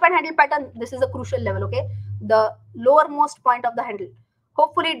per cup and handle pattern, this is a crucial level. Okay, the lowermost point of the handle.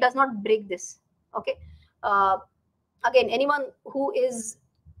 Hopefully it does not break this. Okay. Again, anyone who is,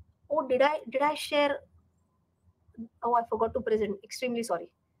 oh, did I share? Oh, I forgot to present. Extremely sorry.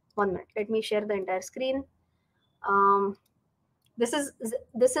 1 minute. Let me share the entire screen. This is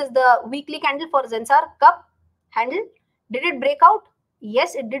the weekly candle for Zensar cup handle. Did it break out?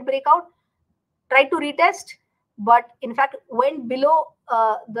 Yes, it did break out. Tried to retest, but in fact went below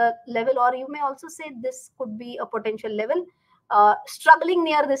the level, or you may also say this could be a potential level. Struggling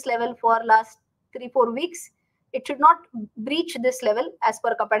near this level for last 3-4 weeks. It should not breach this level as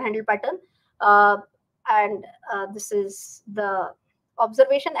per cup and handle pattern. And this is the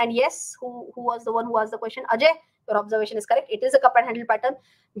observation. And yes, who was the one who asked the question? Ajay, your observation is correct. It is a cup and handle pattern.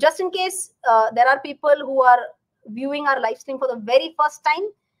 Just in case there are people who are viewing our live stream for the very first time,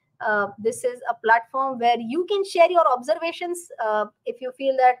 this is a platform where you can share your observations. If you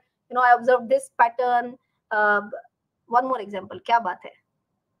feel that, I observed this pattern. One more example. Kya baat hai?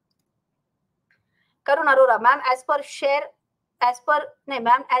 Karun Arora, ma'am,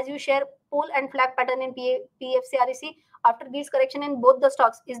 ma'am, as you share pole and flag pattern in PFC REC, after this correction in both the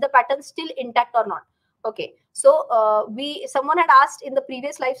stocks, is the pattern still intact or not? Okay, so someone had asked in the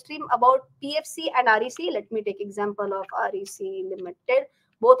previous live stream about PFC and REC. Let me take example of REC Limited.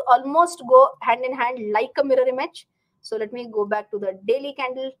 Both almost go hand in hand like a mirror image. So let me go back to the daily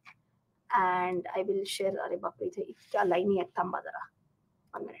candle and I will share. Are baap re, kya line hai thamba zara.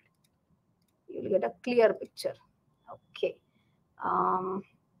 1 minute. You will get a clear picture. Okay.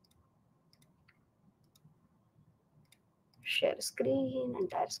 Share screen,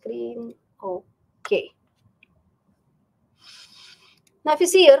 entire screen. Okay. Now, if you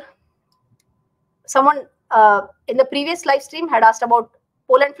see here, someone in the previous live stream had asked about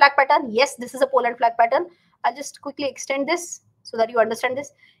pole and flag pattern. Yes, this is a pole and flag pattern. I'll just quickly extend this so that you understand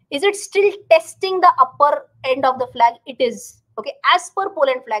this. Is it still testing the upper end of the flag? It is. Okay. As per pole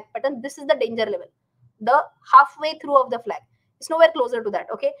and flag pattern, this is the danger level. The halfway through of the flag. It's nowhere closer to that.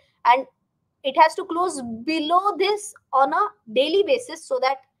 Okay. And it has to close below this on a daily basis so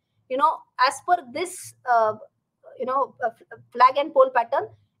that, as per this, flag and pole pattern,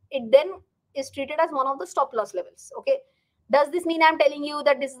 it then is treated as one of the stop loss levels. Okay. Does this mean I'm telling you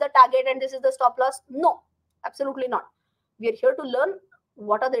that this is the target and this is the stop loss? No, absolutely not. We are here to learn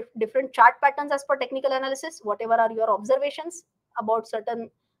what are the different chart patterns as per technical analysis, whatever are your observations about certain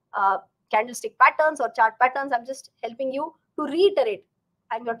candlestick patterns or chart patterns. I'm just helping you to reiterate.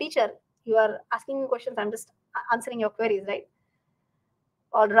 I'm your teacher. You are asking me questions. I'm just answering your queries, right?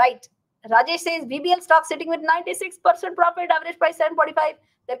 All right. Rajesh says VBL stock sitting with 96% profit, average price 745.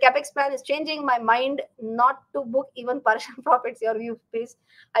 Their capex plan is changing. My mind not to book even partial profits. Your view, please.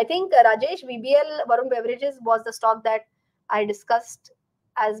 I think Rajesh, VBL Varun Beverages was the stock that I discussed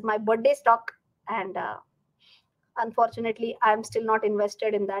as my birthday stock, and unfortunately, I'm still not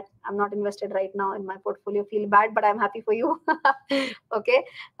invested in that. I'm not invested right now in my portfolio. Feel bad, but I'm happy for you. Okay.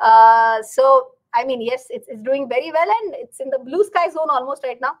 So, I mean, yes, it's doing very well and it's in the blue sky zone almost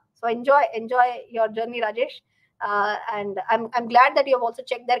right now. So enjoy your journey, Rajesh. And I'm glad that you have also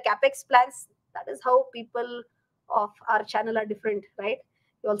checked their capex plans. That is how people of our channel are different, right?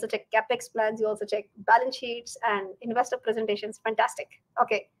 You also check capex plans. You also check balance sheets and investor presentations. Fantastic.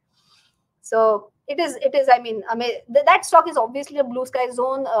 Okay. So it is. I mean, that stock is obviously a blue sky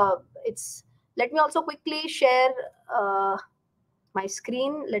zone. Let me also quickly share my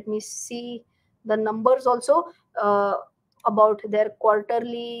screen. Let me see the numbers also about their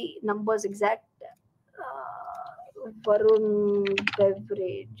quarterly numbers exact. Varun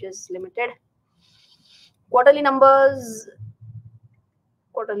Beverages Limited. Quarterly numbers,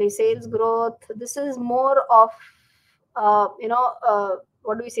 quarterly sales growth. This is more of,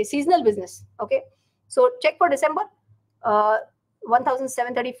 what do we say, seasonal business. Okay. So check for December,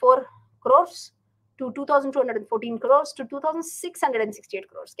 1,734 crores to 2,214 crores to 2,668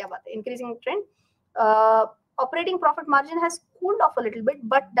 crores. Kya baat hai? Increasing trend. Operating profit margin has cooled off a little bit,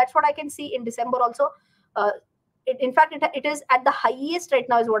 but that's what I can see in December also. In fact, it is at the highest right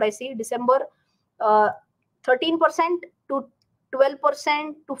now is what I see. December, 13% to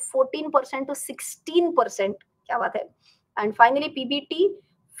 12% to 14% to 16%. Kya baat hai? And finally, PBT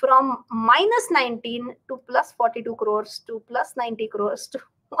from minus 19 to plus 42 crores to plus 90 crores to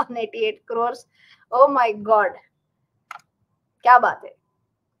 188 crores. Oh my God. Kya baat hai?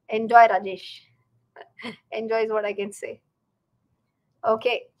 Enjoy, Rajesh. Enjoy is what I can say.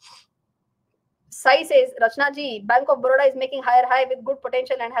 Okay. Sai says, Rachana ji, Bank of Baroda is making higher high with good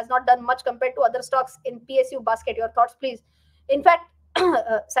potential and has not done much compared to other stocks in PSU basket. Your thoughts, please. In fact,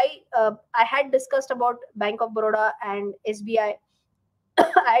 Sai, I had discussed about Bank of Baroda and SBI.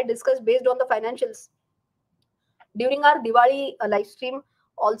 I had discussed based on the financials during our Diwali live stream.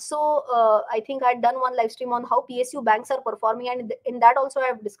 Also, I think I had done one live stream on how PSU banks are performing, and in that also I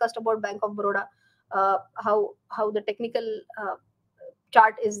have discussed about Bank of Baroda, how the technical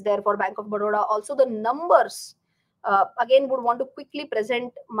chart is there for Bank of Baroda. Also, the numbers. Again, would want to quickly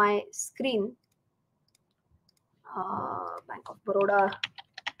present my screen. Bank of Baroda.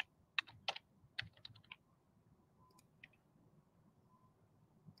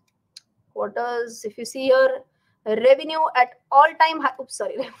 Quarters. If you see here, revenue at all-time high. Oops,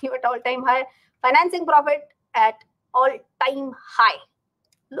 sorry, revenue at all-time high. Financing profit at all-time high.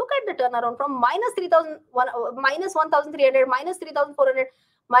 Look at the turnaround from minus 3,000, minus 1,300, minus 3,400,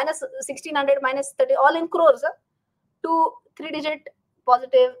 minus 1,600, minus 30, all in crores, to 3-digit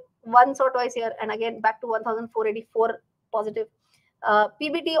positive once or twice here, and again back to 1,484 positive.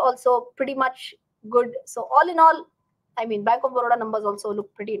 PBT also pretty much good. So all in all, I mean, Bank of Baroda numbers also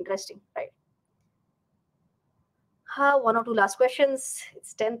look pretty interesting, right? One or two last questions.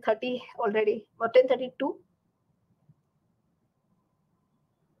 It's 10:30 already, or 10:32.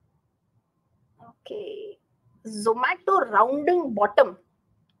 Okay. Zomato rounding bottom.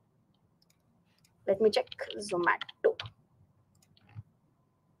 Let me check Zomato.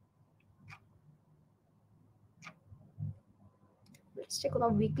 Let's check on a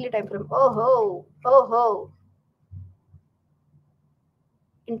weekly time frame. Oh ho.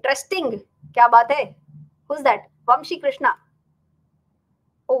 Interesting. Kya baat hai? Who's that? Vamshi Krishna.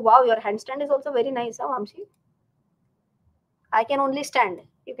 Oh wow, your handstand is also very nice, huh, Vamshi? I can only stand.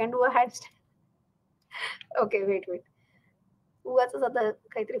 You can do a handstand. Okay, wait. उगाचच आता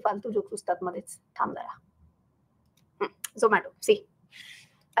काहीतरी फालतू jokes असतात मध्येच. थांब जरा. Zomato. See,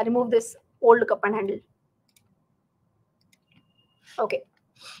 I remove this old cup and handle. Okay.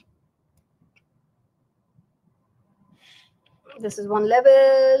 This is one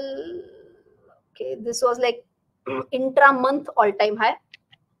level. Okay, this was like intra-month all-time high.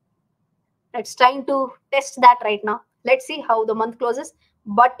 It's trying to test that right now. Let's see how the month closes.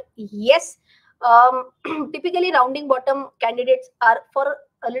 But yes, typically rounding bottom candidates are for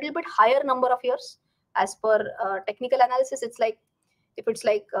a little bit higher number of years. As per technical analysis, it's like, if it's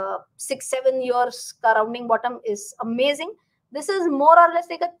like 6-7 years, rounding bottom is amazing. This is more or less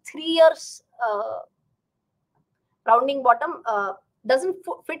like a 3 years rounding bottom. Doesn't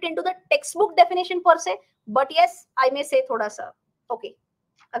fit into the textbook definition per se, but yes, I may say thoda sa. Okay,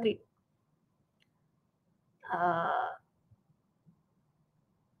 agreed.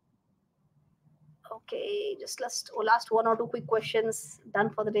 Okay, just last one or two quick questions.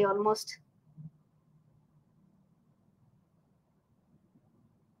 Done for the day almost.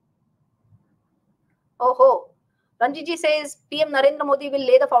 Oh, Ranjiji says PM Narendra Modi will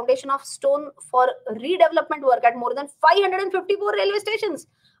lay the foundation of stone for redevelopment work at more than 554 railway stations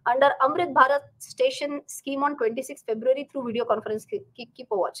under Amrit Bharat Station scheme on 26 February through video conference. Keep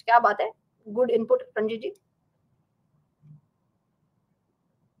a watch. Kya baat hai? Good input, Ranjiji.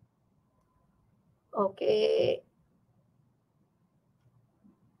 Okay.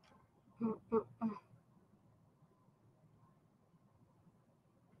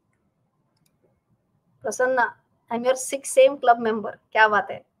 Prasanna, I'm your 6th same club member. Kya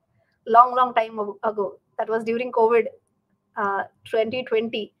baat hai? Long time ago. That was during COVID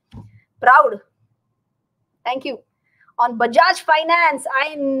 2020. Proud. Thank you. On Bajaj Finance,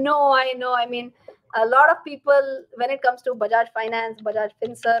 I know. I mean, a lot of people, when it comes to Bajaj Finance, Bajaj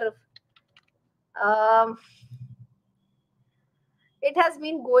Finserv, it has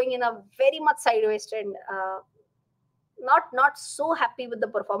been going in a very much sideways trend. Not so happy with the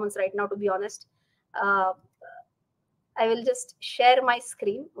performance right now, to be honest. I will just share my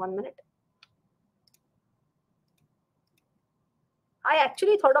screen. 1 minute. I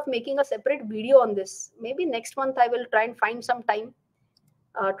actually thought of making a separate video on this. Maybe next month I will try and find some time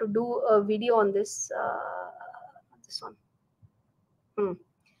to do a video on this. This one.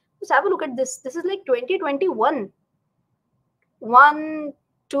 Just have a look at this. This is like 2021. 1,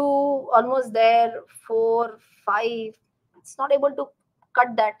 2, almost there. 4, 5. It's not able to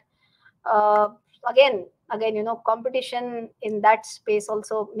cut that. Again, competition in that space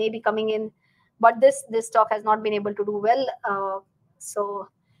also may be coming in, but this stock has not been able to do well. So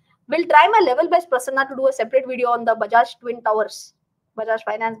we'll try my level best, Prasanna, to do a separate video on the Bajaj Twin Towers, Bajaj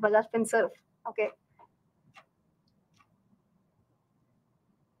Finance, Bajaj Finserv. Okay.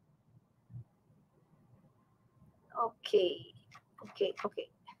 Okay.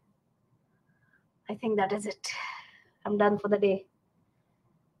 I think that is it. I'm done for the day.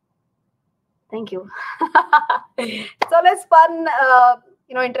 Thank you. It's always fun,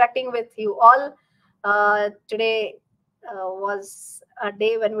 interacting with you all. Today was a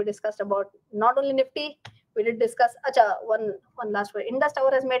day when we discussed about not only Nifty, we did discuss. One last word. Indus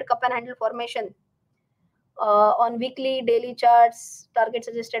Tower has made cup and handle formation on weekly, daily charts. Target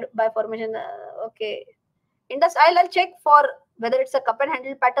suggested by formation. Okay. Indus, I'll check for whether it's a cup and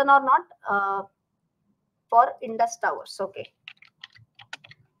handle pattern or not. For Indus Towers. Okay.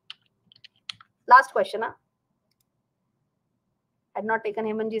 Last question. I've not taken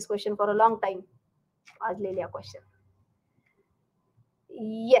Hemanji's question for a long time. Aaj le liya question.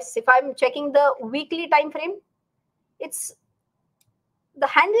 Yes, if I'm checking the weekly time frame, it's the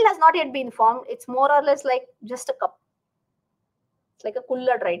handle has not yet been formed. It's more or less like just a cup. It's like a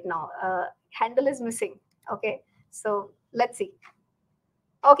kullad right now. Handle is missing. Okay, so let's see.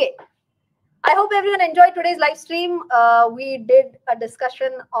 Okay, I hope everyone enjoyed today's live stream. We did a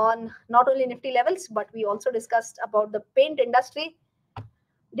discussion on not only Nifty levels, but we also discussed about the paint industry.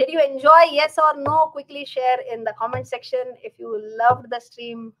 Did you enjoy? Yes or no? Quickly share in the comment section. If you loved the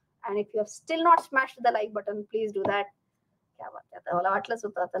stream and if you have still not smashed the like button, please do that. क्या बात है आता मला वाटलंच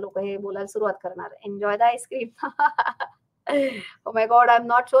होतं आता लोक हे बोलायला सुरुवात करणार enjoy the ice cream oh my god, I'm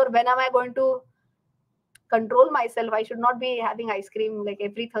not sure when am I going to control myself. I should not be having ice cream like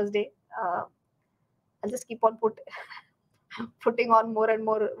every Thursday. I'll just keep on putting on more and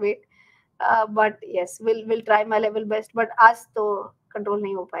more weight. But yes, we'll try my level best. But आज तो control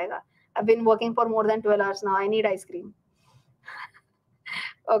नहीं हो पाएगा. I've been working for more than 12 hours now. I need ice cream.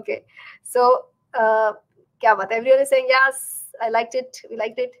 Okay, so क्या बात है? Everyone is saying yes. I liked it. We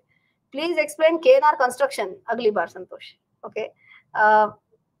liked it. Please explain KNR construction. अगली बार संतोष. Okay.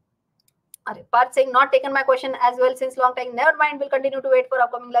 Part saying not taken my question as well since long time. Never mind. We'll continue to wait for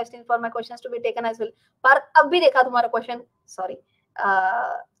upcoming live stream for my questions to be taken as well. Part अब भी देखा तुम्हारा question. Sorry.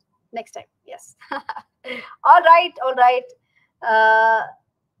 Next time. Yes. All right. All right.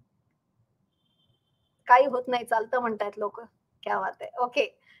 काही होत नाही चालतं म्हणतायत लोक. क्या बात है. Okay.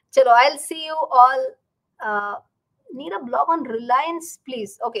 चलो. I'll see you all. Need a blog on Reliance,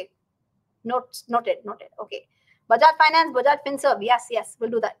 please. Okay. Noted. Okay. Bajaj Finance, Bajaj FinServ. Yes. We'll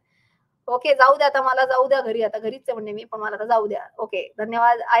do that. Okay जाऊ द्या आता मला जाऊ द्या घरी आता घरीच आहे म्हणणे मी पण मला आता जाऊ द्या ओके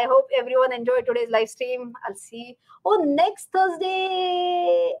धन्यवाद I hope everyone enjoy today's live stream I C O next Thursday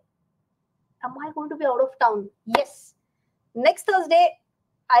am I going to be out of town? Yes, next Thursday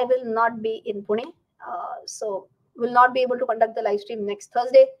I will not be in Pune, so will not be able to conduct the live stream next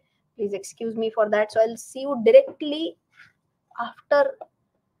Thursday. Please excuse me for that. So I'll see you directly after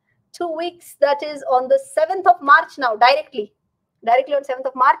 2 weeks, that is on the 7th of March now, directly on 7th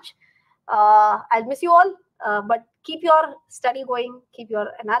of March. I'll miss you all, but keep your study going, keep your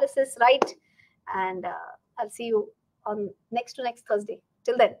analysis right, and I'll see you on next Thursday.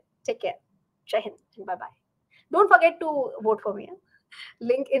 Till then, take care. Jai Hind and bye-bye. Don't forget to vote for me.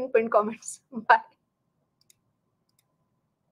 Link in pinned comments. Bye.